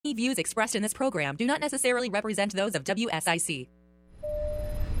Any views expressed in this program do not necessarily represent those of WSIC.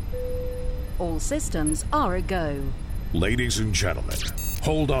 All systems are a go. Ladies and gentlemen,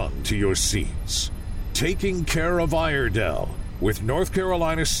 hold on to your seats. Taking care of Iredell with North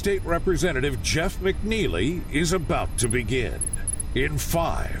Carolina State Representative Jeff McNeely is about to begin. In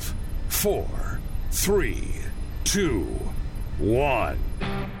 5, 4, 3, 2, 1.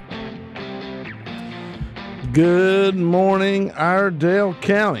 Good morning, Iredell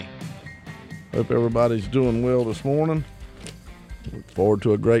County. Hope everybody's doing well this morning. Look forward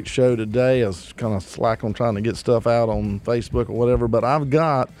to a great show today. I was kind of slack on trying to get stuff out on Facebook or whatever, but I've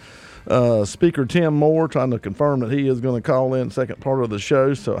got Speaker Tim Moore trying to confirm that he is going to call in second part of the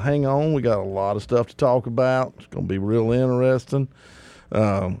show, so hang on. We got a lot of stuff to talk about. It's going to be real interesting.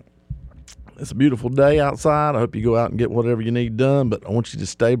 It's a beautiful day outside. I hope you go out and get whatever you need done, but I want you to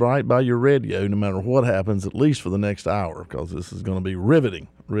stay right by your radio no matter what happens, at least for the next hour, because this is going to be riveting.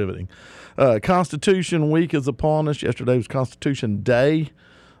 Constitution Week is upon us. Yesterday was Constitution Day.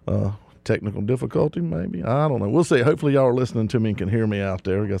 Technical difficulty, maybe. I don't know. We'll see. Hopefully y'all are listening to me and can hear me out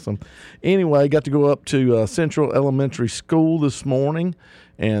there. Anyway, got to go up to Central Elementary School this morning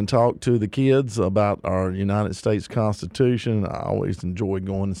and talk to the kids about our United States Constitution. I always enjoy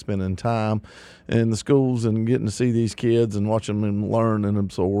going and spending time in the schools and getting to see these kids and watching them learn and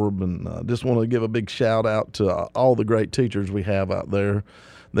absorb. And just want to give a big shout out to all the great teachers we have out there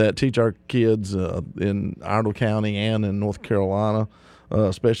that teach our kids in Iredell County and in North Carolina.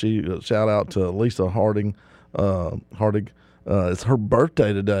 Especially shout out to Lisa Hardig. It's her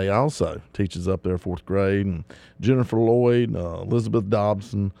birthday today also. Teaches up there 4th grade. And Jennifer Lloyd, Elizabeth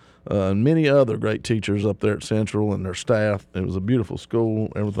Dobson, and many other great teachers up there at Central and their staff. It was a beautiful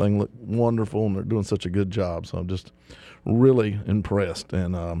school. Everything looked wonderful, and they're doing such a good job. So I'm just really impressed,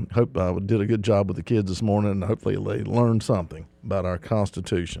 and hope I did a good job with the kids this morning, and hopefully they learned something about our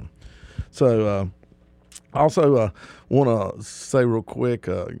Constitution. So also, want to say real quick,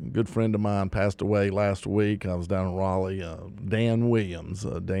 a good friend of mine passed away last week. I was down in Raleigh. Dan Williams.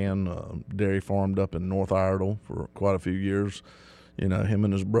 Dan dairy farmed up in North Iredell for quite a few years. You know, him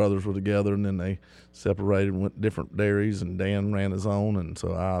and his brothers were together, and then they separated and went different dairies, and Dan ran his own. And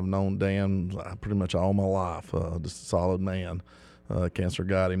so I've known Dan pretty much all my life, just a solid man. Cancer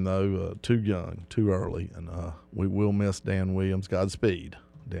got him, though, too young, too early. And we will miss Dan Williams. Godspeed.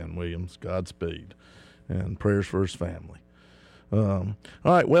 Dan Williams, Godspeed. And prayers for his family. All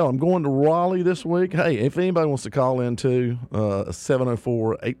right, well, I'm going to Raleigh this week. Hey, if anybody wants to call in too,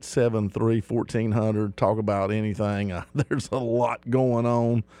 704-873-1400, talk about anything. There's a lot going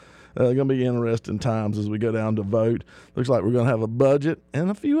on. Going to be interesting times as we go down to vote. Looks like we're going to have a budget and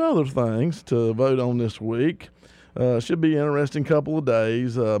a few other things to vote on this week. Should be an interesting couple of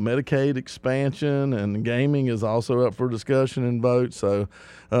days. Medicaid expansion and gaming is also up for discussion and vote. So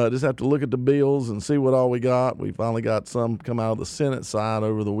just have to look at the bills and see what all we got. We finally got some come out of the Senate side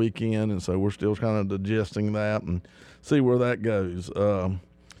over the weekend, and so we're still kind of digesting that and see where that goes.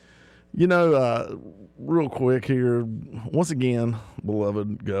 Real quick here, once again,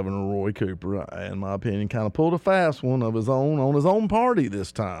 beloved Governor Roy Cooper, in my opinion, kind of pulled a fast one of his own on his own party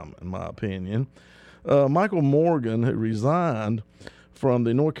this time, in my opinion. Michael Morgan, who resigned from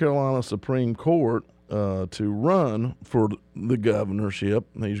the North Carolina Supreme Court to run for the governorship.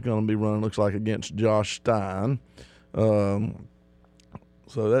 He's going to be running, looks like, against Josh Stein. So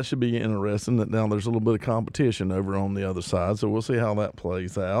that should be interesting. Now there's a little bit of competition over on the other side, so we'll see how that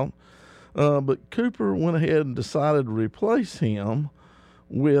plays out. But Cooper went ahead and decided to replace him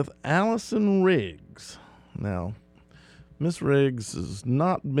with Allison Riggs. Now, Miss Riggs has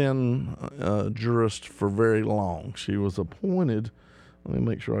not been a jurist for very long. She was appointed, let me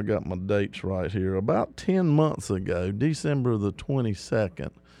make sure I got my dates right here, about 10 months ago, December the 22nd.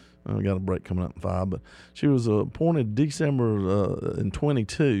 We got a break coming up in 5, but she was appointed December in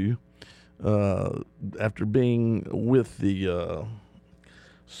 22 after being with the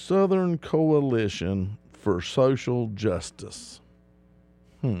Southern Coalition for Social Justice.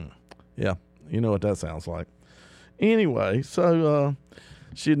 Yeah, you know what that sounds like. Anyway, so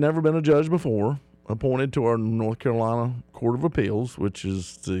she had never been a judge before, appointed to our North Carolina Court of Appeals, which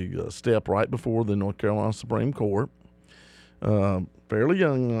is the step right before the North Carolina Supreme Court. Fairly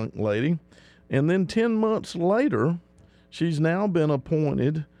young lady. And then 10 months later, she's now been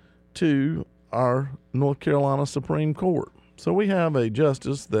appointed to our North Carolina Supreme Court. So we have a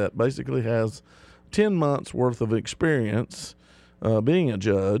justice that basically has 10 months worth of experience being a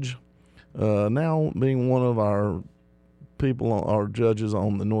judge, now being one of our people, our judges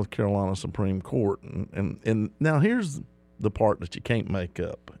on the North Carolina Supreme Court. And now here's the part that you can't make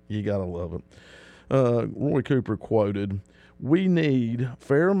up. You got to love it. Roy Cooper quoted, We need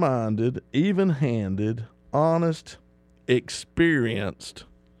fair-minded, even-handed, honest, experienced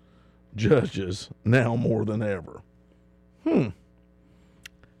judges now more than ever. I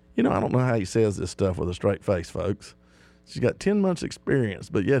don't know how he says this stuff with a straight face, folks. She's got 10 months experience,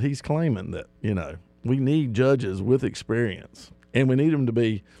 but yet he's claiming that, we need judges with experience, and we need them to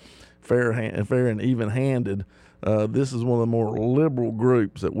be fair and even-handed. This is one of the more liberal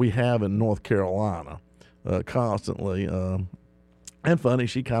groups that we have in North Carolina constantly. And funny,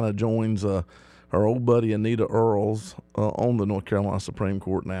 she kind of joins her old buddy Anita Earls on the North Carolina Supreme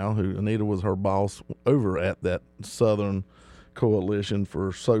Court now, who Anita was her boss over at that Southern Coalition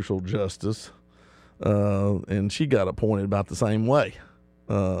for Social Justice. And she got appointed about the same way.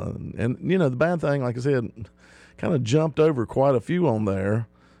 The bad thing, like I said, kind of jumped over quite a few on there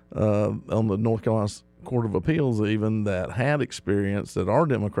on the North Carolina Court of Appeals even that had experience that are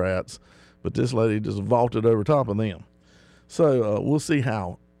Democrats, but this lady just vaulted over top of them. So we'll see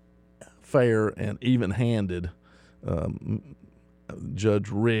how fair and even-handed Judge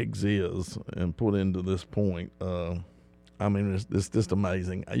Riggs is and put into this point. It's just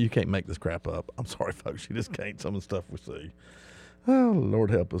amazing. You can't make this crap up. I'm sorry, folks. You just can't. Some of the stuff we see. Oh,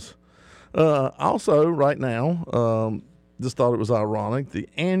 Lord help us. Also, right now, just thought it was ironic, the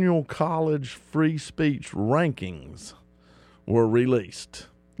annual college free speech rankings were released.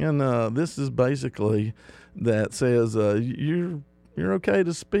 And this is basically that says you're okay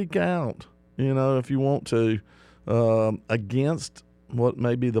to speak out, if you want to, against what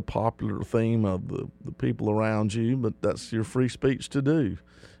may be the popular theme of the people around you, but that's your free speech to do.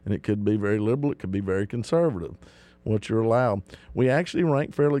 And it could be very liberal, it could be very conservative, what you're allowed. We actually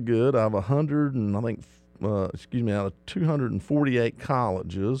rank fairly good. I have 100 and I think, out of 248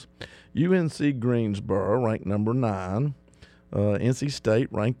 colleges. UNC Greensboro ranked number 9. NC State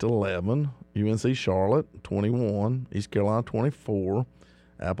ranked 11. UNC Charlotte 21. East Carolina 24.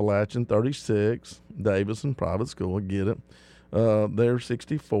 Appalachian 36. Davidson private school, I get it. They're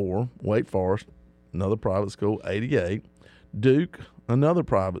 64. Wake Forest, another private school, 88. Duke, another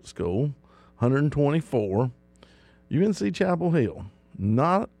private school, 124. UNC Chapel Hill,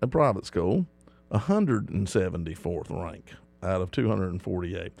 not a private school, 174th rank out of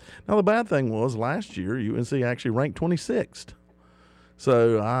 248. Now, the bad thing was last year, UNC actually ranked 26th.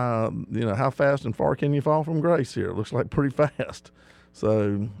 So, how fast and far can you fall from grace here? It looks like pretty fast.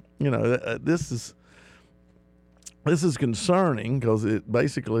 So, this is concerning because it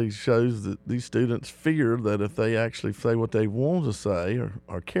basically shows that these students fear that if they actually say what they want to say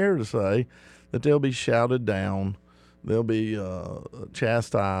or care to say, that they'll be shouted down, they'll be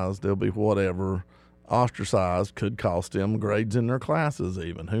chastised, they'll be whatever, ostracized, could cost them grades in their classes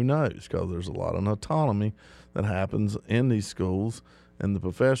even. Who knows? Because there's a lot of autonomy that happens in these schools, and the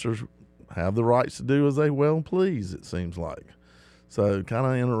professors have the rights to do as they well please, it seems like. So kind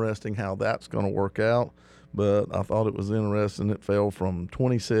of interesting how that's going to work out. But I thought it was interesting. It fell from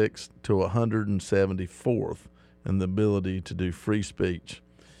 26th to 174th in the ability to do free speech.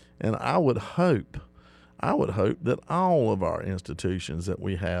 And I would hope that all of our institutions that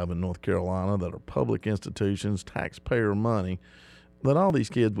we have in North Carolina that are public institutions, taxpayer money, that all these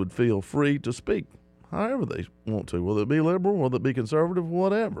kids would feel free to speak however they want to, whether it be liberal, whether it be conservative,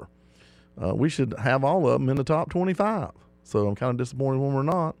 whatever. We should have all of them in the top 25. So I'm kind of disappointed when we're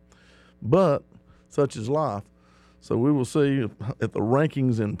not. But such is life. So we will see if the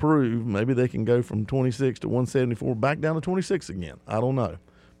rankings improve. Maybe they can go from 26 to 174 back down to 26 again. I don't know.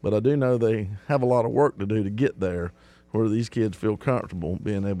 But I do know they have a lot of work to do to get there where these kids feel comfortable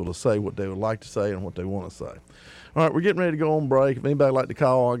being able to say what they would like to say and what they want to say. All right, we're getting ready to go on break. If anybody would like to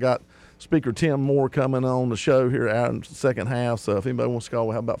call, I got Speaker Tim Moore coming on the show here out in the second half. So if anybody wants to call,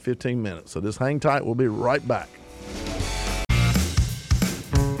 we'll have about 15 minutes. So just hang tight. We'll be right back.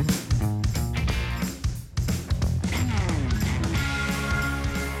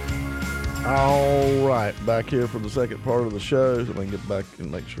 All right, back here for the second part of the show. So I can get back and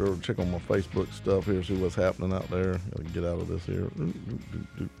make sure, check on my Facebook stuff here, see what's happening out there. Gotta get out of this here.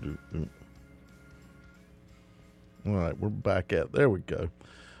 All right, we're back at, there we go.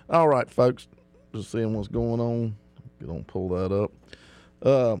 All right, folks, just seeing what's going on. Get on, pull that up.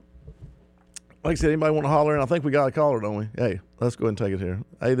 Like I said, anybody want to holler in? I think we got a caller, don't we? Hey, let's go ahead and take it here.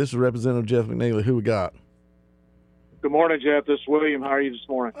 Hey, this is Representative Jeff McNeely. Who we got? Good morning, Jeff. This is William. How are you this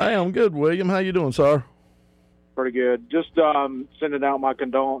morning? Hey, I'm good, William. How you doing, sir? Pretty good. Just sending out my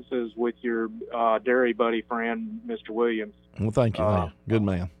condolences with your dairy buddy friend, Mr. Williams. Well, thank you, man. Good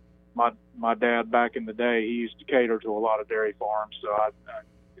man. My dad, back in the day, he used to cater to a lot of dairy farms, so that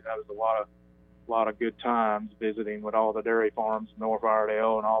was a lot of good times visiting with all the dairy farms in North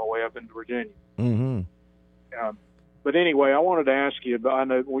Iredell and all the way up into Virginia. Mm-hmm. But anyway, I wanted to ask you about, I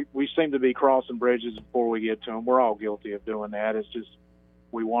know we seem to be crossing bridges before we get to them. We're all guilty of doing that. It's just,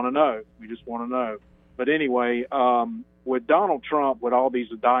 we want to know. We just want to know. But anyway, with Donald Trump, with all these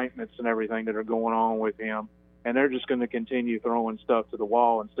indictments and everything that are going on with him, and they're just going to continue throwing stuff to the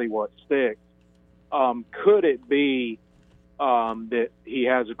wall and see what sticks, could it be that he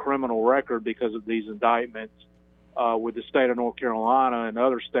has a criminal record because of these indictments with the state of North Carolina and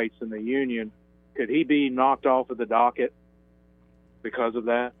other states in the union? Could he be knocked off of the docket because of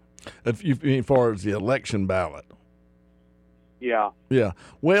that? If you mean as far as the election ballot? Yeah. Yeah.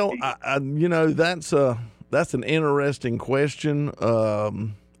 Well, that's an interesting question,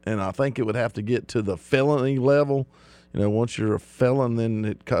 and I think it would have to get to the felony level. Once you're a felon, then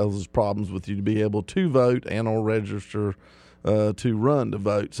it causes problems with you to be able to vote and or register to run to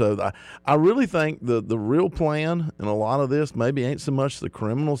vote. So I really think the real plan in a lot of this maybe ain't so much the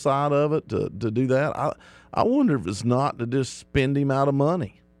criminal side of it to do that. I wonder if it's not to just spend him out of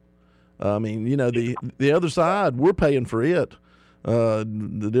money. I mean, the other side, we're paying for it.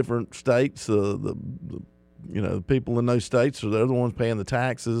 The different states, the people in those states, they're the ones paying the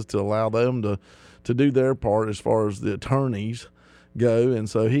taxes to allow them to do their part as far as the attorneys go, and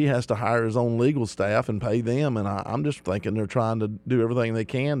so he has to hire his own legal staff and pay them. And I'm just thinking they're trying to do everything they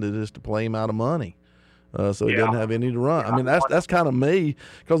can to play him out of money, so he doesn't have any to run. I mean, that's kind of me,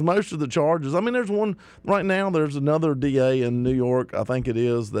 because most of the charges. I mean, there's one right now. There's another DA in New York, I think it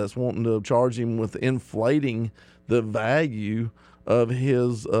is, that's wanting to charge him with inflating the value of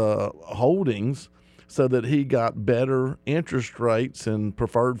his holdings so that he got better interest rates and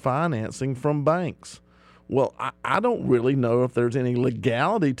preferred financing from banks. Well, I don't really know if there's any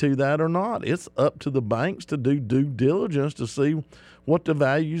legality to that or not. It's up to the banks to do due diligence to see what the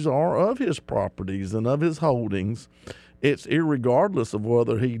values are of his properties and of his holdings. It's irregardless of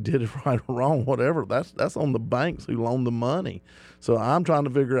whether he did it right or wrong, whatever. That's on the banks who loan the money. So I'm trying to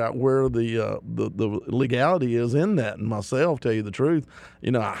figure out where the legality is in that. And myself, tell you the truth,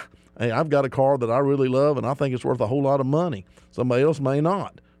 I've got a car that I really love and I think it's worth a whole lot of money. Somebody else may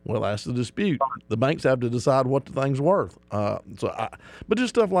not. Well, that's the dispute. The banks have to decide what the thing's worth. But just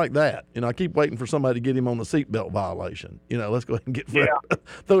stuff like that. I keep waiting for somebody to get him on the seatbelt violation. Let's go ahead and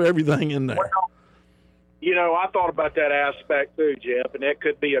throw everything in there. Well, I thought about that aspect too, Jeff, and it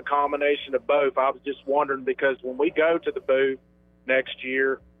could be a combination of both. I was just wondering, because when we go to the booth next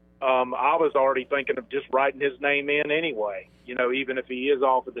year, I was already thinking of just writing his name in anyway, even if he is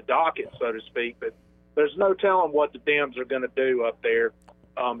off of the docket, so to speak. But there's no telling what the Dems are going to do up there.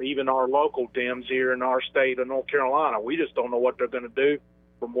 Even our local Dems here in our state of North Carolina, we just don't know what they're going to do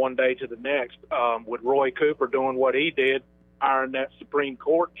from one day to the next. With Roy Cooper doing what he did, hiring that Supreme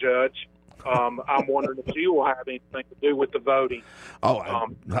Court judge, I'm wondering if she will have anything to do with the voting. I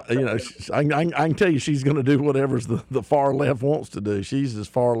can tell you she's going to do whatever the far left wants to do. She's as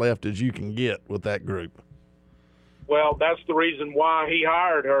far left as you can get with that group. Well, that's the reason why he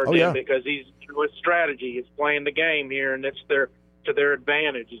hired her, because he's with strategy. He's playing the game here, and it's to their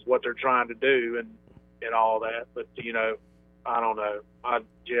advantage is what they're trying to do and all that. But, I don't know.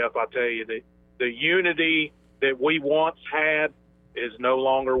 Jeff, I tell you, the unity that we once had is no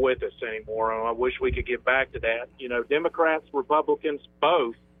longer with us anymore. And I wish we could get back to that. Democrats, Republicans,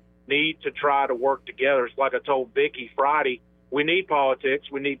 both need to try to work together. It's like I told Vicki Friday, we need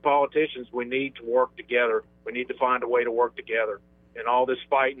politics. We need politicians. We need to work together. We need to find a way to work together. And all this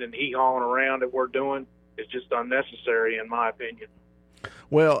fighting and hee-hawing around that we're doing is just unnecessary, in my opinion.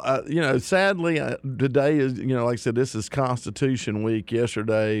 Well, sadly, today is, like I said, this is Constitution Week.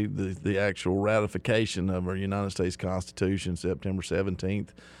 Yesterday, the actual ratification of our United States Constitution, September 17th,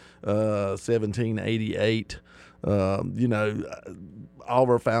 1788. All of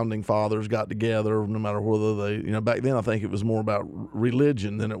our founding fathers got together, no matter whether they, back then I think it was more about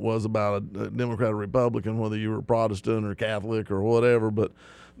religion than it was about a Democrat or Republican, whether you were Protestant or Catholic or whatever, but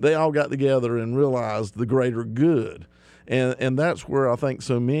they all got together and realized the greater good. And that's where I think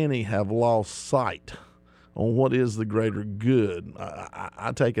so many have lost sight on what is the greater good.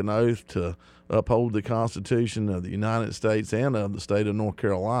 I take an oath to uphold the Constitution of the United States and of the state of North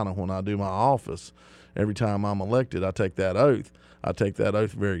Carolina when I do my office. Every time I'm elected, I take that oath. I take that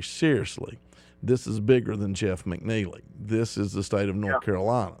oath very seriously. This is bigger than Jeff McNeely. This is the state of North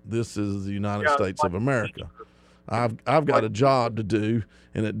Carolina. This is the United States of America. I've got a job to do,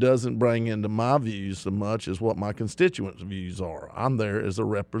 and it doesn't bring into my views so much as what my constituents' views are. I'm there as a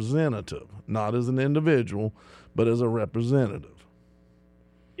representative, not as an individual, but as a representative.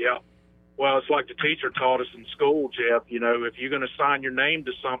 Yeah. Well, it's like the teacher taught us in school, Jeff. If you're going to sign your name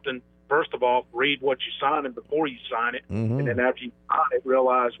to something, first of all, read what you're signing before you sign it, and then after you sign it,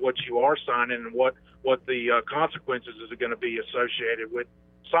 realize what you are signing and what the consequences is going to be associated with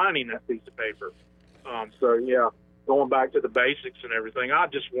signing that piece of paper. So, yeah, going back to the basics and everything, I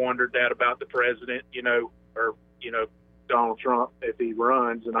just wondered that about the president, or Donald Trump, if he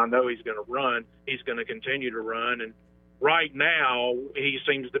runs, and I know he's going to run, he's going to continue to run. And right now, he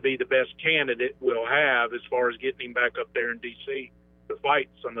seems to be the best candidate we'll have as far as getting him back up there in D.C. to fight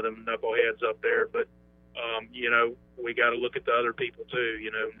some of them knuckleheads up there. But, we got to look at the other people too,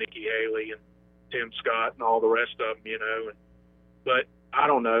 Nikki Haley and Tim Scott and all the rest of them, But I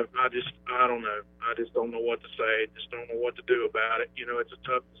don't know. I don't know. I just don't know what to say. Just don't know what to do about it. It's a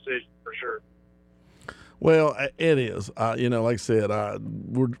tough decision for sure. Well, it is. Like I said,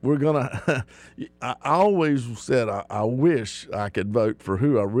 we're gonna. I always said I wish I could vote for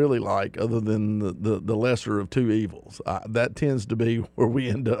who I really like, other than the lesser of two evils. That tends to be where we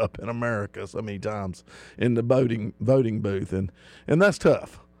end up in America so many times in the voting booth, and that's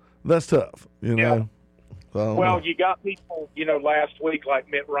tough. That's tough. Yeah. Well, you got people, last week like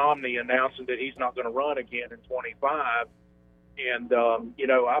Mitt Romney announcing that he's not going to run again in 25. And,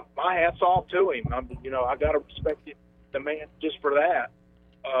 my hat's off to him. I got to respect the man just for that,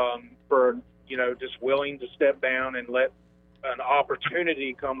 for just willing to step down and let an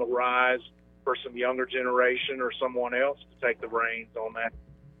opportunity come arise for some younger generation or someone else to take the reins on that.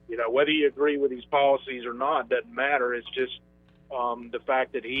 Whether you agree with his policies or not doesn't matter. It's just the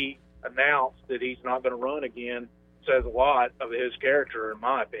fact that he announced that he's not going to run again says a lot of his character, in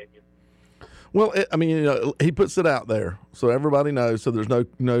my opinion. Well, he puts it out there so everybody knows. So there's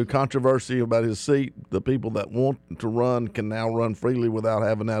no controversy about his seat. The people that want to run can now run freely without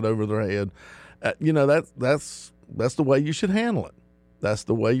having that over their head. That's the way you should handle it. That's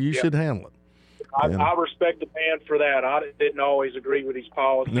the way you should handle it. I respect the man for that. I didn't always agree with his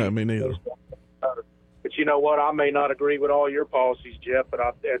policies. No, me neither. But you know what? I may not agree with all your policies, Jeff. But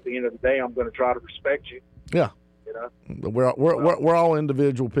at the end of the day, I'm going to try to respect you. Yeah. We're all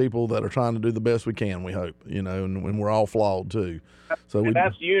individual people that are trying to do the best we can. We hope, and we're all flawed too. So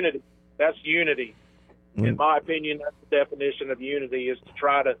that's unity. That's unity. In my opinion, that's the definition of unity: is to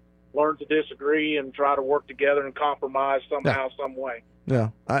try to learn to disagree and try to work together and compromise somehow, some way.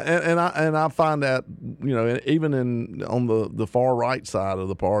 Yeah, I find that even on the far right side of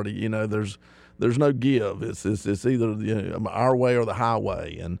the party, there's no give. It's either our way or the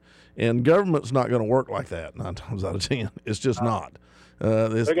highway, and government's not going to work like that 9 times out of 10. It's just not.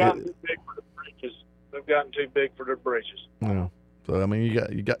 They've gotten too big for the britches. They've gotten too big for their britches. Yeah. So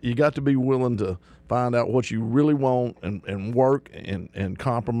you got to be willing to find out what you really want and work and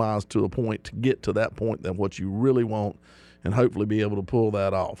compromise to a point to get to that point that what you really want, and hopefully be able to pull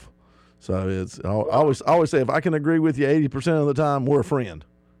that off. So I always say, if I can agree with you 80% of the time, we're a friend.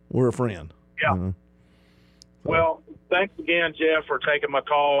 We're a friend. Yeah. So. Well, thanks again, Jeff, for taking my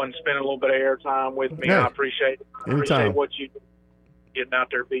call and spending a little bit of airtime with me. Yeah. I appreciate it. I appreciate what you do, getting out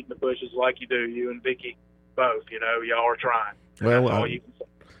there beating the bushes like you do. You and Vicky both. Y'all are trying. Well, that's all you can say.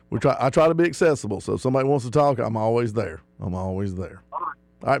 I try to be accessible. So if somebody wants to talk, I'm always there. All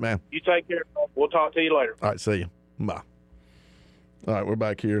right, man. You take care. We'll talk to you later. All right, see you. Bye. All right, we're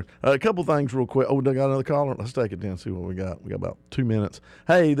back here. A couple things real quick. Oh, we got another caller? Let's take it down and see what we got. We got about 2 minutes.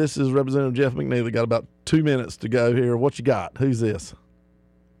 Hey, this is Representative Jeff McNeely. Got about 2 minutes to go here. What you got? Who's this?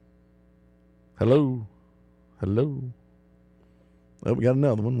 Hello? Oh, we got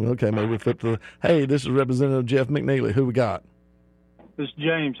another one. Okay, maybe we flip to hey, this is Representative Jeff McNeely. Who we got? This is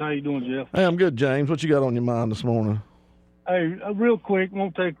James. How you doing, Jeff? Hey, I'm good, James. What you got on your mind this morning? Hey, real quick,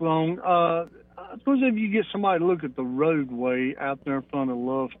 won't take long. I suppose if you get somebody to look at the roadway out there in front of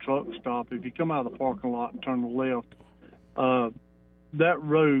Love's truck stop, if you come out of the parking lot and turn left, that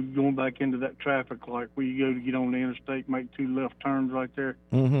road going back into that traffic light where you go to get on the interstate, make 2 left turns right there,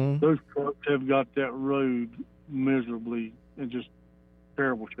 those trucks have got that road miserably in just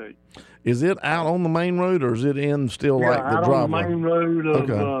terrible shape. Is it out on the main road, or is it in still like the driveway? On the main road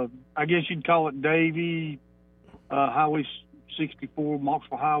of, I guess you'd call it Davie, Highway 64,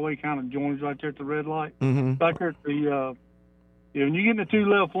 Moxville Highway kind of joins right there at the red light. Back there at the, when you get in the 2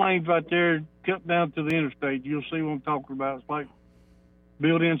 left lanes right there, cut down to the interstate, you'll see what I'm talking about. It's like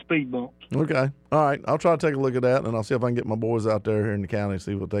built-in speed bumps. Okay. All right. I'll try to take a look at that, and I'll see if I can get my boys out there here in the county and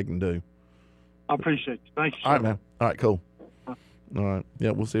see what they can do. I appreciate you. Thank you. All right, man. All right, cool. All right.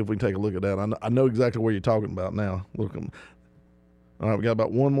 Yeah, we'll see if we can take a look at that. I know exactly where you're talking about now. Look. All right, we got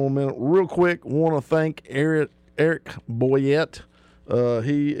about 1 more minute. Real quick, want to thank Eric Boyette.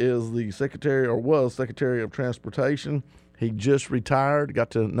 He is the secretary, or was Secretary of Transportation. He just retired. Got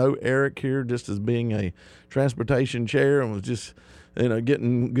to know Eric here just as being a transportation chair, and was just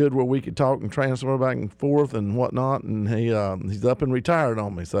getting good where we could talk and transfer back and forth and whatnot. And he's up and retired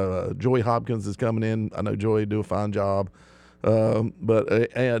on me. So Joey Hopkins is coming in. I know Joey do a fine job.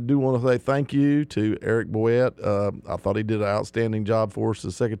 But I do want to say thank you to Eric Boyette. I thought he did an outstanding job for us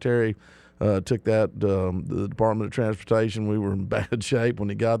as secretary. Took that the Department of Transportation. We were in bad shape when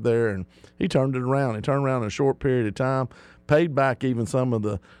he got there, and he turned it around. He turned around in a short period of time, paid back even some of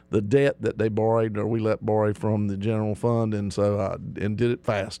the debt that they borrowed or we let borrow from the general fund, and and did it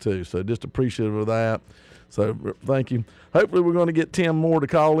fast too. So just appreciative of that. So thank you. Hopefully we're going to get Tim Moore to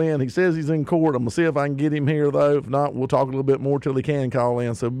call in. He says he's in court. I'm going to see if I can get him here, though. If not, we'll talk a little bit more till he can call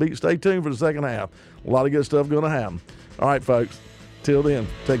in. So stay tuned for the second half. A lot of good stuff going to happen. All right, folks. Till then,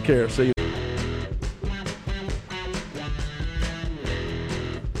 take care. See you.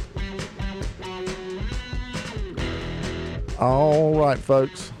 All right,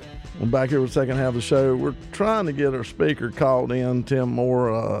 folks. We're back here with the second half of the show. We're trying to get our speaker called in, Tim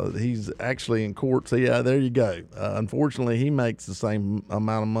Moore. He's actually in court. So, yeah, there you go. Unfortunately, he makes the same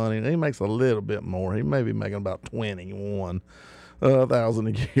amount of money. He makes a little bit more. He may be making about $21,000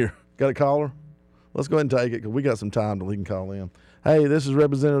 a year. Got a caller? Let's go ahead and take it because we got some time till he can call in. Hey, this is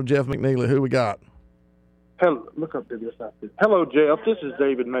Representative Jeff McNeely. Who we got? Hello, look up to this outfit. Hello, Jeff. This is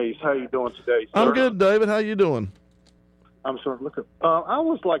David Mays. How you doing today, sir? I'm good, David. How you doing? I'm sorry. Look up. I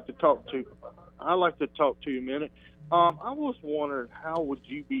like to talk to you a minute. I was wondering how would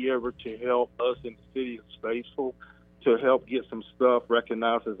you be able to help us in the city of Statesville to help get some stuff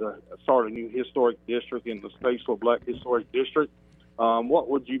recognized as a sort of new historic district in the Statesville Black Historic District. What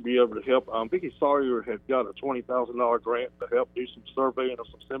would you be able to help? Vicki Sawyer had got a $20,000 grant to help do some surveying of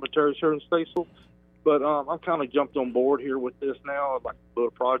some cemeteries here in Statesville. But I'm kind of jumped on board here with this now, like a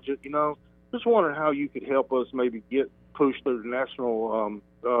little project, Just wondering how you could help us maybe get pushed through the national,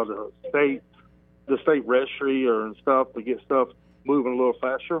 the state registry and stuff to get stuff moving a little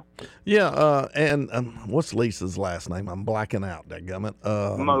faster. Yeah, and what's Lisa's last name? I'm blacking out, dadgummit.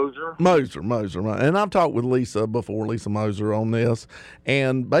 Moser. Moser. And I've talked with Lisa before, Lisa Moser, on this.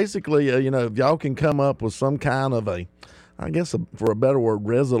 And basically, if y'all can come up with some kind of for a better word,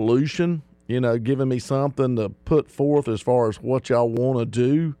 resolution, giving me something to put forth as far as what y'all want to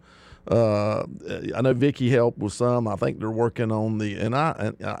do. I know Vicky helped with some. I think they're working on me and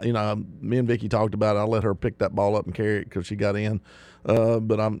Vicky talked about it. I let her pick that ball up and carry it because she got in.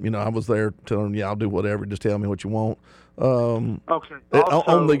 But I was there telling them, I'll do whatever. Just tell me what you want. Okay.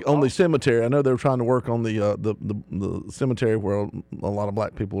 On the cemetery, I know they're trying to work on the cemetery where a lot of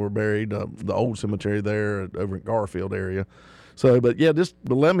black people were buried. The old cemetery there over in Garfield area. So, but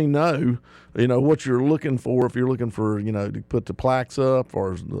let me know, what you're looking for. If you're looking for, to put the plaques up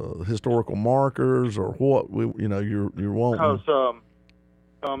or historical markers or what, you're wanting. Because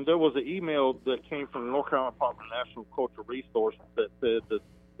there was an email that came from the North Carolina Department of National Cultural Resources that said that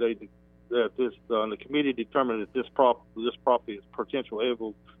the committee determined that this property is potentially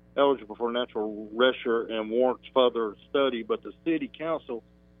eligible for natural register and warrants further study, but the city council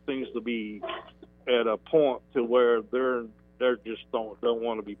seems to be at a point to where they're just don't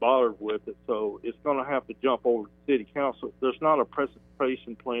want to be bothered with it, so it's going to have to jump over to the city council. There's not a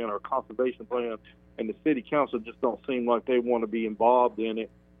preservation plan or conservation plan, and the city council just don't seem like they want to be involved in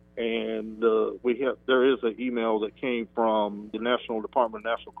it. And there is an email that came from the National Department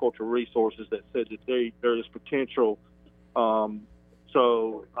of National Cultural Resources that said that there is potential.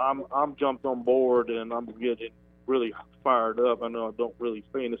 So I'm jumped on board, and I'm getting really fired up. I know I don't really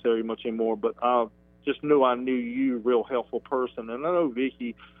stay in this area much anymore, but I just knew I knew you, real helpful person, and I know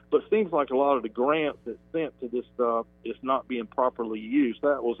Vicky. But it seems like a lot of the grants that's sent to this stuff is not being properly used.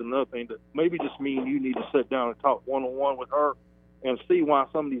 That was another thing that maybe just me and you need to sit down and talk one-on-one with her and see why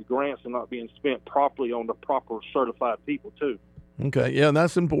some of these grants are not being spent properly on the proper certified people too. Okay, yeah,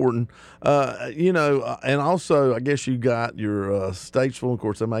 that's important. And also, I guess you got your Statesville. Of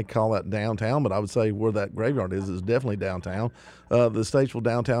course, they may call that downtown, but I would say where that graveyard is definitely downtown. The Statesville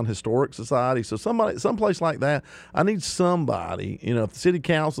Downtown Historic Society. So someplace like that, I need somebody. If the city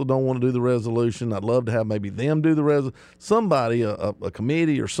council don't want to do the resolution, I'd love to have maybe them do the somebody, a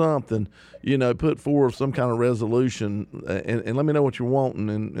committee or something. Put forth some kind of resolution and let me know what you're wanting,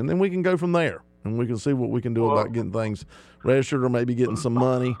 and then we can go from there. And we can see what we can do about getting things registered or maybe getting some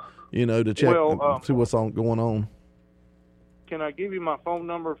money, to check and see what's going on. Can I give you my phone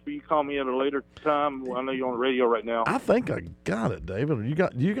number for you to call me at a later time? I know you're on the radio right now. I think I got it, David.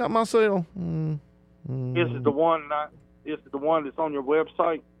 You got my cell? Is it the one that's on your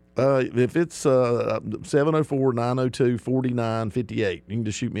website? If it's 704-902-4958, you can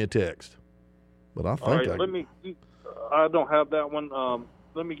just shoot me a text. But I think I don't have that one.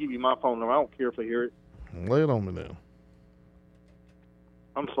 Let me give you my phone number. I don't care if I hear it. Lay it on me now.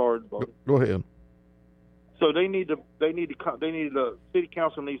 I'm sorry, buddy. Go ahead. So the city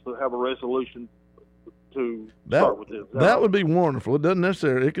council needs to have a resolution to start with this. That would be wonderful. It doesn't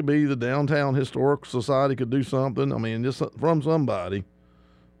necessarily. It could be the Downtown Historical Society could do something. I mean, just from somebody.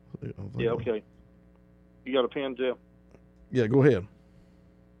 Yeah. Okay. You got a pen, Jeff? Yeah. Go ahead.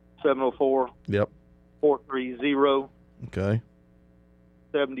 704. Yep. 430. Okay.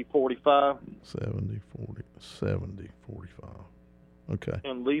 7045. 7045. Okay.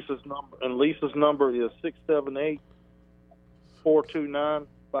 And Lisa's number is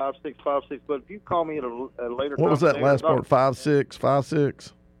 678-429-5656. But if you call me at a later time. What was that last part?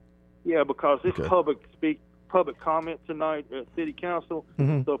 5656? Yeah, because it's public comment tonight at City Council.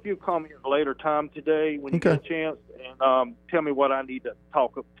 Mm-hmm. So if you call me at a later time today when you get a chance and tell me what I need to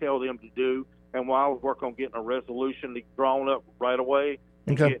tell them to do, and while I work on getting a resolution drawn up right away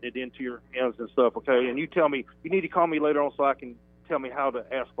and getting it into your hands and stuff, okay? And you tell me, you need to call me later on so I can tell me how to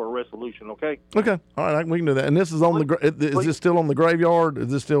ask for a resolution, okay? Okay. All right, we can do that. And this is on is this still on the graveyard? Is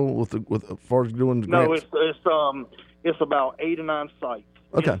this still with as far as doing the grants? No, it's about 8 or 9 sites.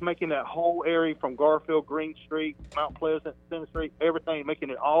 Okay. It's making that whole area from Garfield, Green Street, Mount Pleasant, Center Street, everything, making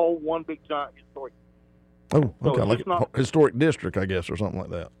it all one big giant historic. Oh, okay, so like a historic district, I guess, or something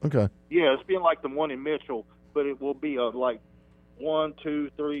like that. Okay. Yeah, it's being like the one in Mitchell, but it will be like 1,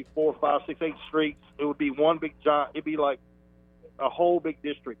 2, 3, 4, 5, 6, 8 streets. It would be one big giant. It'd be like a whole big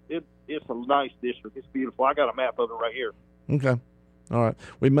district. It's a nice district. It's beautiful. I got a map of it right here. Okay. All right.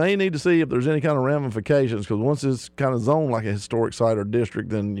 We may need to see if there's any kind of ramifications, because once it's kind of zoned like a historic site or district,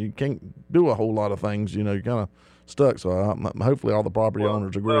 then you can't do a whole lot of things. You know, you're kind of stuck. So hopefully all the property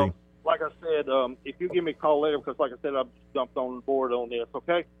owners agree. Well, like I said, if you give me a call later, because like I said, I've jumped on board on this,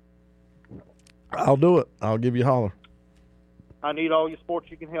 okay? I'll do it. I'll give you a holler. I need all your support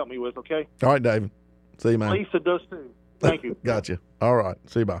you can help me with, okay? All right, David. See you, man. Lisa does too. Thank you. Gotcha. All right.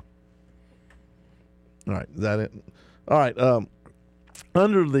 See you, bye. All right. Is that it? All right.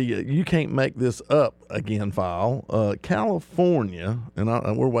 Under the you can't make this up again file, California,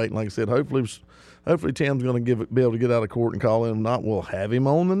 and we're waiting, like I said, hopefully Tim's going to be able to get out of court and call him. If not, we'll have him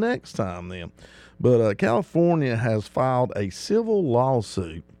on the next time then. But California has filed a civil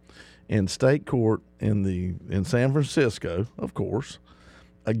lawsuit in state court in San Francisco, of course,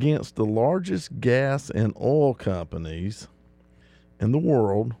 against the largest gas and oil companies in the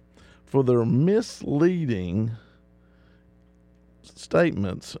world for their misleading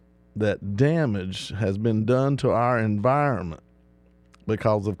statements that damage has been done to our environment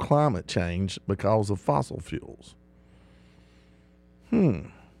because of climate change, because of fossil fuels. So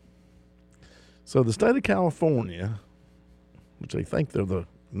the state of California, which they think they're the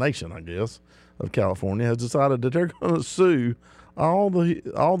nation, I guess, of California, has decided that they're going to sue all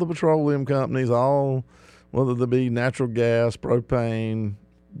the petroleum companies, whether they be natural gas, propane,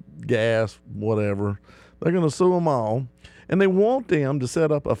 gas, whatever. They're going to sue them all. And they want them to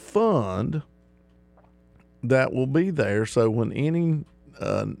set up a fund that will be there so when any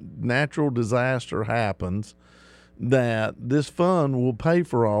natural disaster happens, that this fund will pay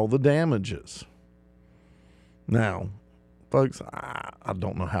for all the damages. Now, folks, I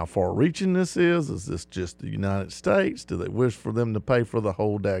don't know how far-reaching this is. Is this just the United States? Do they wish for them to pay for the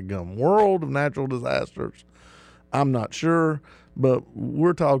whole daggum world of natural disasters? I'm not sure, but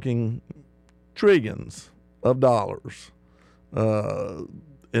we're talking trillions of dollars.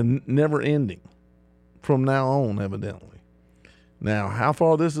 And never ending from now on, evidently. Now, how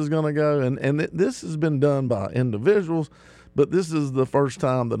far this is going to go, and this has been done by individuals, but this is the first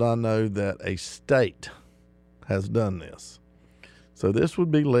time that I know that a state has done this. So this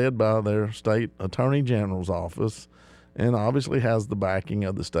would be led by their state attorney general's office, and obviously has the backing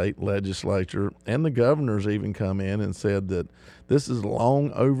of the state legislature, and the governor's even come in and said that this is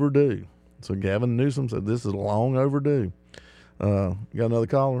long overdue. So Gavin Newsom said this is long overdue. You got another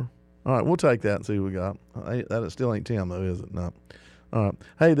caller? All right, we'll take that and see what we got. That still ain't Tim, though, is it? No. All right.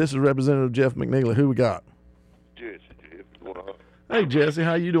 Hey, this is Representative Jeff McNeely. Who we got? Jesse, Jeff. What's going on? Hey, Jesse,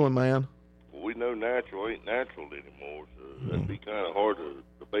 how you doing, man? Well, we know natural ain't natural anymore, so that'd be kind of hard to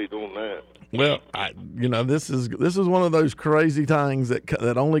debate on that. Well, this is one of those crazy things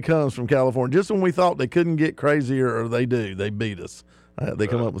that only comes from California. Just when we thought they couldn't get crazier, or they do, they beat us. They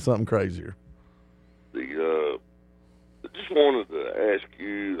come up with something crazier. I just wanted to ask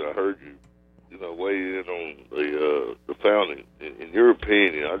you. I heard you, weigh in on the founding. In your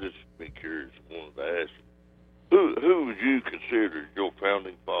opinion, I just be curious. I wanted to ask you, who would you consider your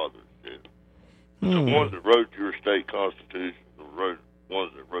founding fathers? The ones that wrote your state constitution, the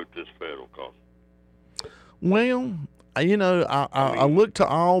ones that wrote this federal constitution. Well, I look to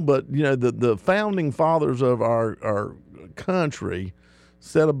all, but the founding fathers of our country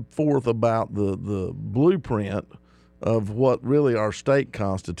set forth about the blueprint of what really our state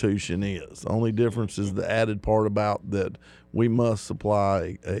constitution is. The only difference is the added part about that we must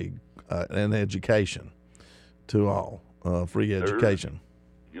supply an education to all, free education.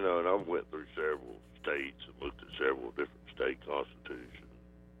 You know, and I went through several states and looked at several different state constitutions,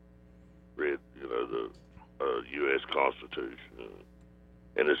 read, you know, the U.S. Constitution,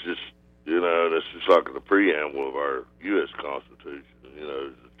 and it's just, you know, that's just like the preamble of our U.S. Constitution, you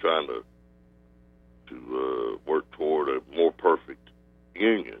know, trying to work toward a more perfect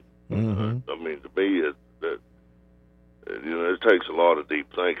union. Mm-hmm. I mean, to me, that you know, it takes a lot of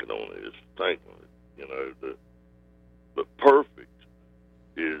deep thinking on this. You know, but perfect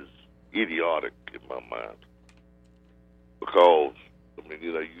is idiotic in my mind, because I mean,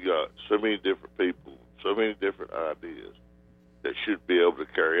 you know, you got so many different people, so many different ideas that should be able to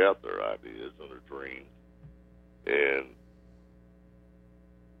carry out their ideas and their dreams, and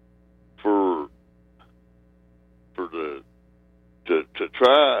to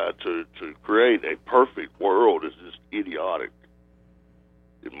try to create a perfect world is just idiotic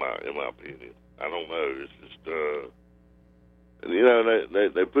in my opinion. I don't know. It's just you know,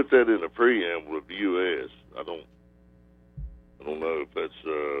 they put that in the preamble of the U.S. I don't know if that's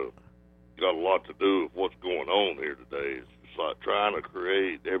got a lot to do with what's going on here today. It's just like trying to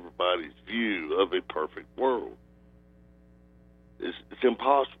create everybody's view of a perfect world. It's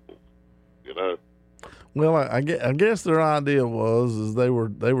impossible, you know. Well, I guess their idea was they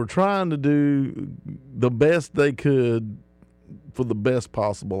were trying to do the best they could for the best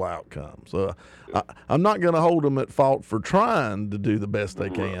possible outcome. So I'm not going to hold them at fault for trying to do the best they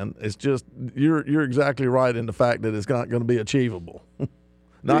can. It's just you're exactly right in the fact that it's not going to be achievable.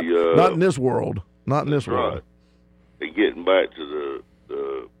 not in this world. Not in this world. Right. And getting back to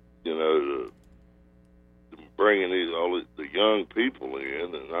the you know, bringing all the young people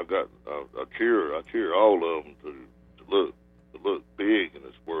in, and I cheer all of them to look big in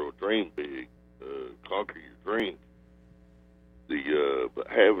this world, dream big, conquer your dreams. But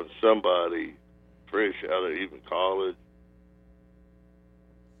having somebody fresh out of even college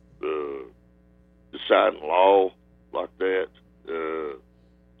deciding law like that, that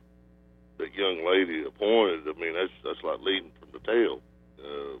young lady appointed, I mean, that's like leading from the tail.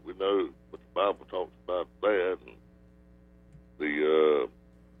 We know what the Bible talks about that, and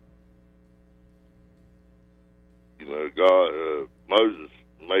you know, God, Moses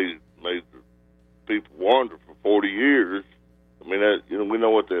made the people wander for 40 years. I mean, that, you know, we know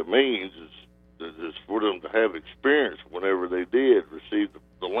what that means is for them to have experience whenever they did receive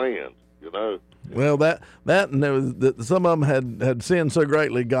the land, you know. Well, that some of them had sinned so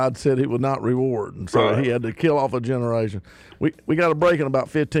greatly, God said He would not reward, and so He had to kill off a generation. We got a break in about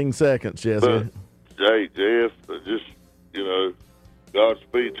 15 seconds, Jesse. But, hey, Jeff, just, you know,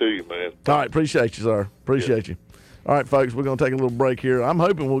 Godspeed to you, man. All right, appreciate you, sir. Appreciate you. All right, folks, we're going to take a little break here. I'm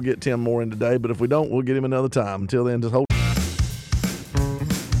hoping we'll get Tim more in today, but if we don't, we'll get him another time. Until then, just hold.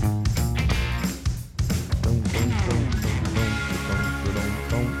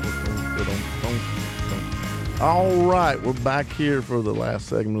 All right, we're back here for the last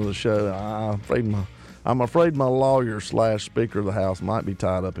segment of the show. I'm afraid my lawyer / Speaker of the House might be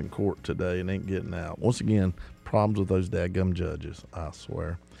tied up in court today and ain't getting out. Once again, problems with those dadgum judges, I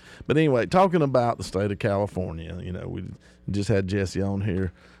swear. But anyway, talking about the state of California, you know, we just had Jesse on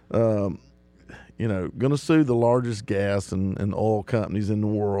here. You know, going to sue the largest gas and oil companies in the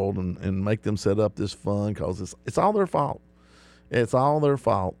world and make them set up this fund because it's all their fault. It's all their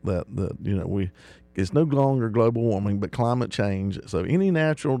fault that you know, it's no longer global warming, but climate change. So any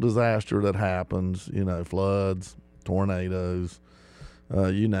natural disaster that happens, you know, floods, tornadoes,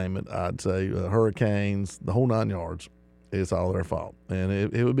 you name it, I'd say hurricanes, the whole 9 yards, it's all their fault.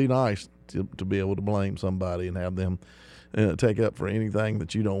 And it would be nice to be able to blame somebody and have them take up for anything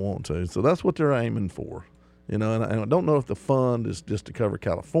that you don't want to. So that's what they're aiming for, you know. And I don't know if the fund is just to cover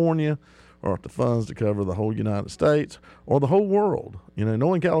California, or if the fund's to cover the whole United States or the whole world. You know,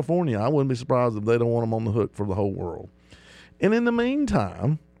 knowing California, I wouldn't be surprised if they don't want them on the hook for the whole world. And in the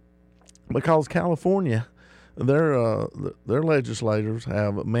meantime, because California, their legislators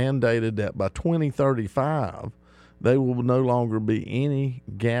have mandated that by 2035, they will no longer be any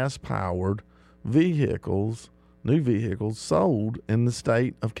gas-powered vehicles, new vehicles, sold in the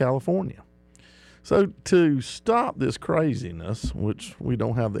state of California. So to stop this craziness, which we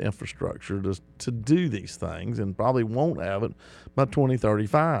don't have the infrastructure to do these things and probably won't have it by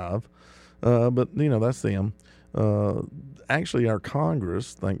 2035, but, you know, that's them. Actually, our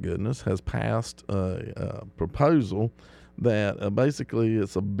Congress, thank goodness, has passed a proposal that basically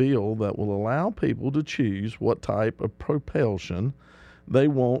it's a bill that will allow people to choose what type of propulsion they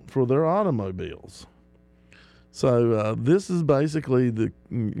want for their automobiles. So this is basically the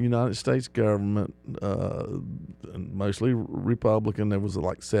United States government, mostly Republican. There was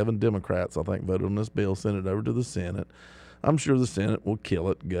like 7 Democrats, I think, voted on this bill, sent it over to the Senate. I'm sure the Senate will kill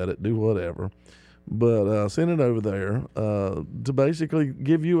it, gut it, do whatever. But send it over there to basically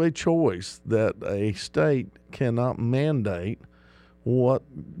give you a choice that a state cannot mandate what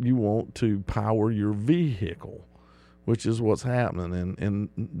you want to power your vehicle, which is what's happening. And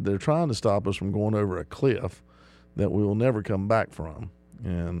they're trying to stop us from going over a cliff that we will never come back from.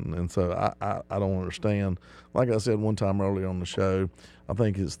 And so I don't understand. Like I said one time earlier on the show, I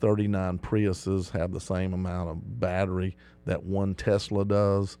think it's 39 Priuses have the same amount of battery that one Tesla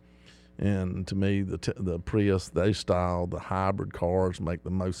does. And to me, the Prius, they style, the hybrid cars make the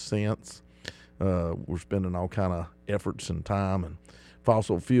most sense. We're spending all kind of efforts and time and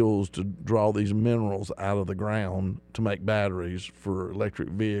fossil fuels to draw these minerals out of the ground to make batteries for electric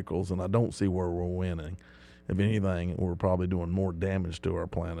vehicles, and I don't see where we're winning. If anything, we're probably doing more damage to our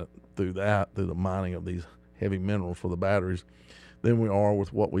planet through the mining of these heavy minerals for the batteries, than we are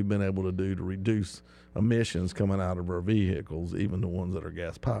with what we've been able to do to reduce emissions coming out of our vehicles, even the ones that are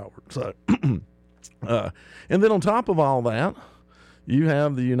gas powered. So, and then on top of all that, you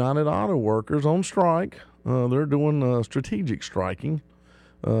have the United Auto Workers on strike. They're doing strategic striking.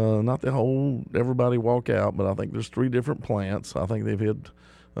 Not the whole everybody walk out, but I think there's 3 different plants. I think they've hit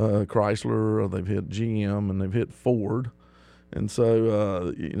Chrysler, they've hit GM, and they've hit Ford. And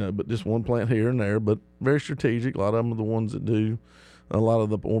so, but just one plant here and there, but very strategic. A lot of them are the ones that do a lot of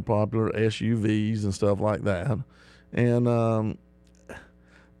the more popular SUVs and stuff like that. And,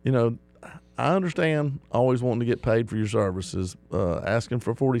 I understand always wanting to get paid for your services, asking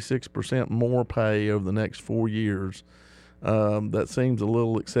for 46% more pay over the next 4 years. That seems a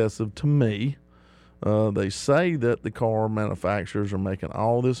little excessive to me. They say that the car manufacturers are making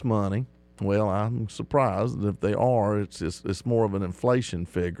all this money. Well, I'm surprised. If they are, it's more of an inflation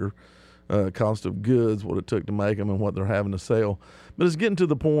figure, cost of goods, what it took to make them and what they're having to sell. But it's getting to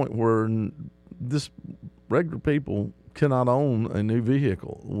the point where this regular people cannot own a new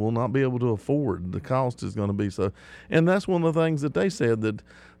vehicle, will not be able to afford. The cost is going to be so. And that's one of the things that they said,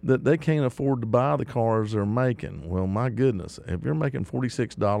 that they can't afford to buy the cars they're making. Well, my goodness, if you're making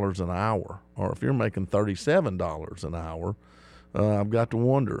 $46 an hour, or if you're making $37 an hour, I've got to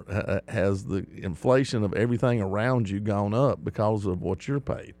wonder, has the inflation of everything around you gone up because of what you're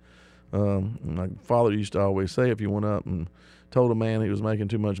paid? My father used to always say, if you went up and told a man he was making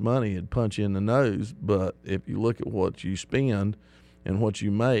too much money, he'd punch you in the nose. But if you look at what you spend and what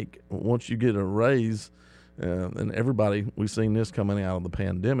you make, once you get a raise, and everybody, we've seen this coming out of the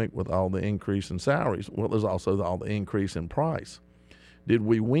pandemic with all the increase in salaries. Well, there's also all the increase in price. Did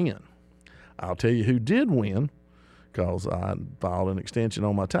we win? I'll tell you who did win, because I filed an extension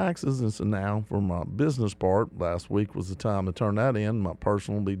on my taxes, and so now for my business part, last week was the time to turn that in. My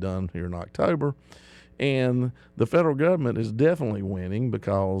personal will be done here in October. And the federal government is definitely winning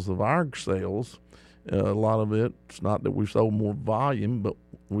because of our sales. A lot of it's not that we sold more volume, but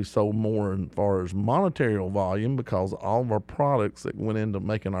we sold more as far as monetary volume, because all of our products that went into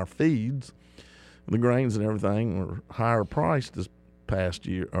making our feeds, the grains and everything, were higher priced this past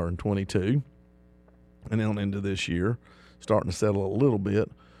year, or in 22, and on into this year, starting to settle a little bit.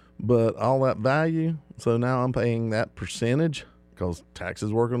 But all that value, so now I'm paying that percentage, because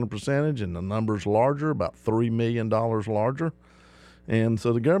taxes work on a percentage, and the number's larger, about $3 million larger. And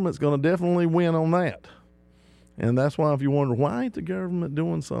so the government's going to definitely win on that. And that's why, if you wonder, why ain't the government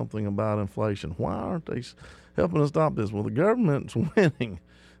doing something about inflation? Why aren't they helping us stop this? Well, the government's winning.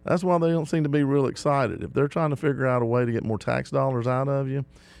 That's why they don't seem to be real excited. If they're trying to figure out a way to get more tax dollars out of you,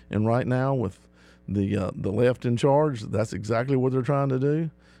 and right now with the left in charge, that's exactly what they're trying to do,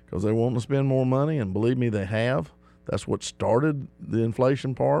 because they want to spend more money, and believe me, they have. That's what started the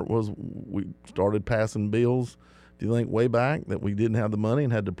inflation part, was we started passing bills, if you think way back, that we didn't have the money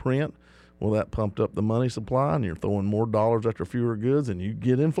and had to print. Well, that pumped up the money supply, and you're throwing more dollars after fewer goods, and you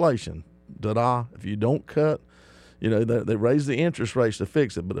get inflation. Ta-da. If you don't cut, they raise the interest rates to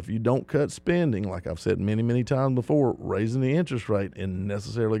fix it, but if you don't cut spending, like I've said many, many times before, raising the interest rate isn't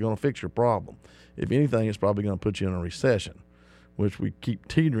necessarily going to fix your problem. If anything, it's probably going to put you in a recession, which we keep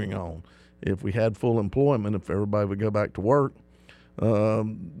teetering on. If we had full employment, if everybody would go back to work,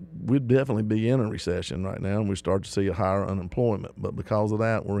 we'd definitely be in a recession right now, and we start to see a higher unemployment. But because of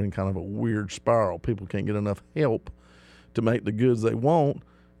that, we're in kind of a weird spiral. People can't get enough help to make the goods they want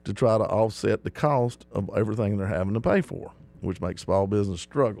to try to offset the cost of everything they're having to pay for, which makes small business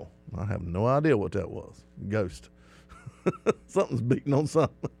struggle. I have no idea what that was. Ghost. Something's beating on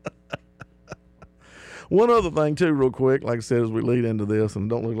something. One other thing, too, real quick, like I said, as we lead into this, and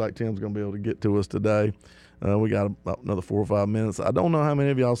don't look like Tim's going to be able to get to us today. We got about another 4 or 5 minutes. I don't know how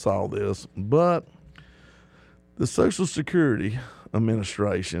many of y'all saw this, but the Social Security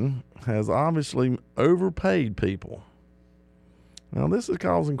Administration has obviously overpaid people. Now, this is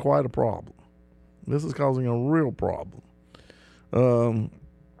causing quite a problem. This is causing a real problem.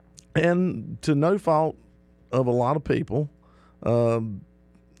 And to no fault of a lot of people,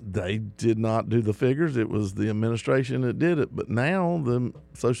 they did not do the figures. It was the administration that did it. But now the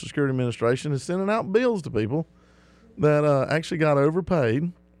Social Security Administration is sending out bills to people that actually got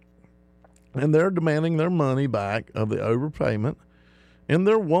overpaid, and they're demanding their money back of the overpayment, and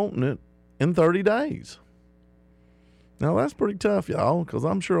they're wanting it in 30 days. Now, that's pretty tough, y'all, because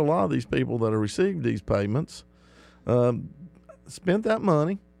I'm sure a lot of these people that have received these payments spent that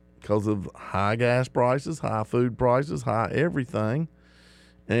money because of high gas prices, high food prices, high everything,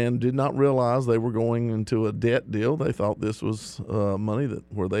 and did not realize they were going into a debt deal. They thought this was money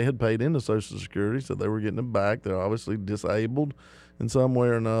where they had paid into Social Security, so they were getting it back. They're obviously disabled in some way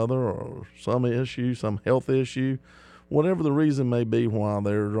or another, or some issue, some health issue, whatever the reason may be why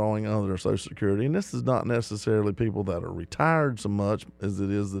they're drawing on their Social Security. And this is not necessarily people that are retired so much as it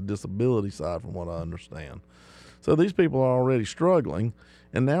is the disability side, from what I understand. So these people are already struggling,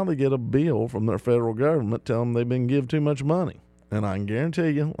 and now they get a bill from their federal government telling them they've been given too much money. And I can guarantee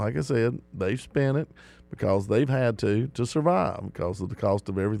you, like I said, they've spent it because they've had to survive because of the cost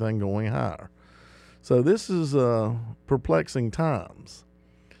of everything going higher. So this is perplexing times.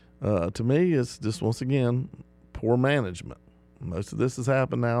 To me, it's just, once again, poor management. Most of this has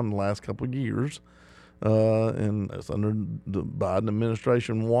happened now in the last couple of years, and it's under the Biden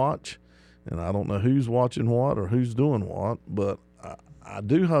administration watch, and I don't know who's watching what or who's doing what, but I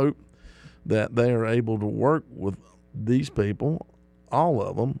do hope that they are able to work with these people, all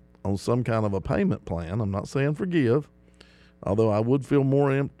of them, on some kind of a payment plan. I'm not saying forgive, although I would feel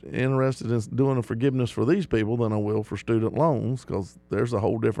more interested in doing a forgiveness for these people than I will for student loans, because there's a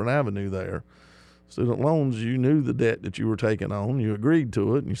whole different avenue there. Student loans, you knew the debt that you were taking on, you agreed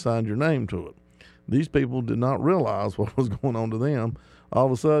to it, and you signed your name to it. These people did not realize what was going on to them. All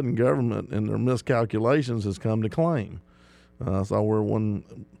of a sudden, government and their miscalculations has come to claim. I saw where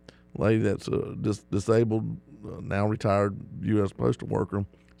one lady that's disabled, now retired U.S. postal worker,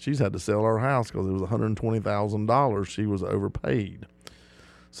 she's had to sell her house because it was $120,000 she was overpaid.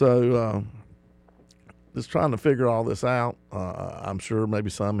 So just trying to figure all this out. I'm sure maybe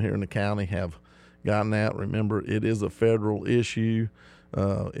some here in the county have gotten that. Remember, it is a federal issue.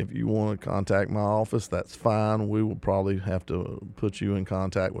 If you want to contact my office, that's fine. We will probably have to put you in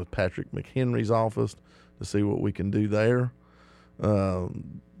contact with Patrick McHenry's office to see what we can do there.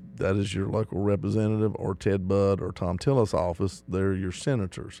 That is your local representative, or Ted Budd or Tom Tillis' office. They're your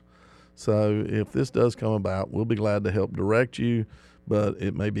senators. So if this does come about, we'll be glad to help direct you, but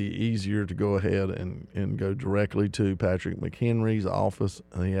it may be easier to go ahead and go directly to Patrick McHenry's office.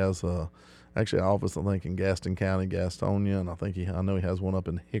 He has actually an office, I think, in Gaston County, Gastonia, and I know he has one up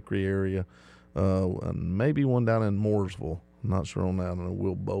in the Hickory area, and maybe one down in Mooresville. I'm not sure on that. I know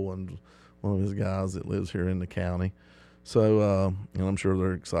Will Bowen's one of his guys that lives here in the county. So, and I'm sure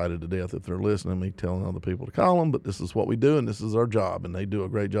they're excited to death if they're listening to me telling other people to call them, but this is what we do, and this is our job, and they do a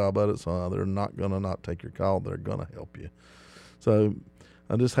great job at it, so they're not going to not take your call. They're going to help you. So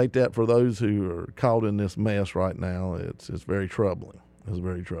I just hate that for those who are caught in this mess right now. It's very troubling. It's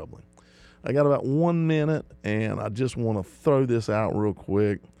very troubling. I got about 1 minute, and I just want to throw this out real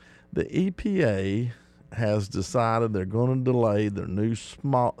quick. The EPA has decided they're going to delay their new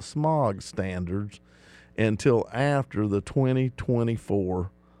smog standards until after the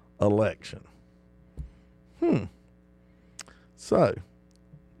 2024 election. So,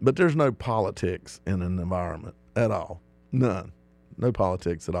 but there's no politics in an environment at all. None. No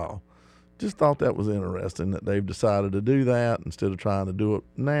politics at all. Just thought that was interesting that they've decided to do that instead of trying to do it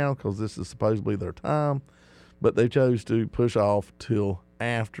now, because this is supposedly their time, but they chose to push off till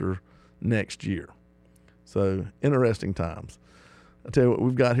after next year. So, interesting times. I tell you what,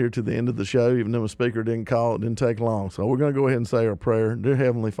 we've got here to the end of the show. Even though a speaker didn't call, it didn't take long. So we're going to go ahead and say our prayer. Dear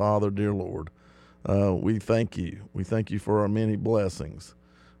Heavenly Father, dear Lord, we thank you. We thank you for our many blessings.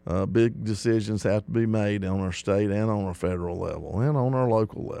 Big decisions have to be made on our state and on our federal level and on our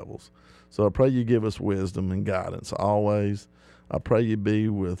local levels. So I pray you give us wisdom and guidance always. I pray you be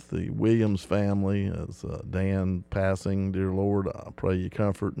with the Williams family as Dan passing, dear Lord. I pray you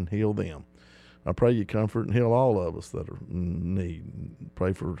comfort and heal them. I pray you comfort and heal all of us that are in need.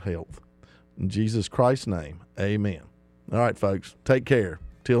 Pray for health. In Jesus Christ's name, amen. All right, folks, take care.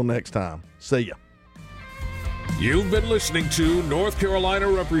 Till next time, see ya. You've been listening to North Carolina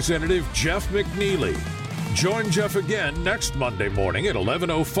Representative Jeff McNeely. Join Jeff again next Monday morning at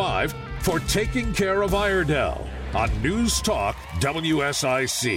 11:05 for Taking Care of Iredell on News Talk WSIC.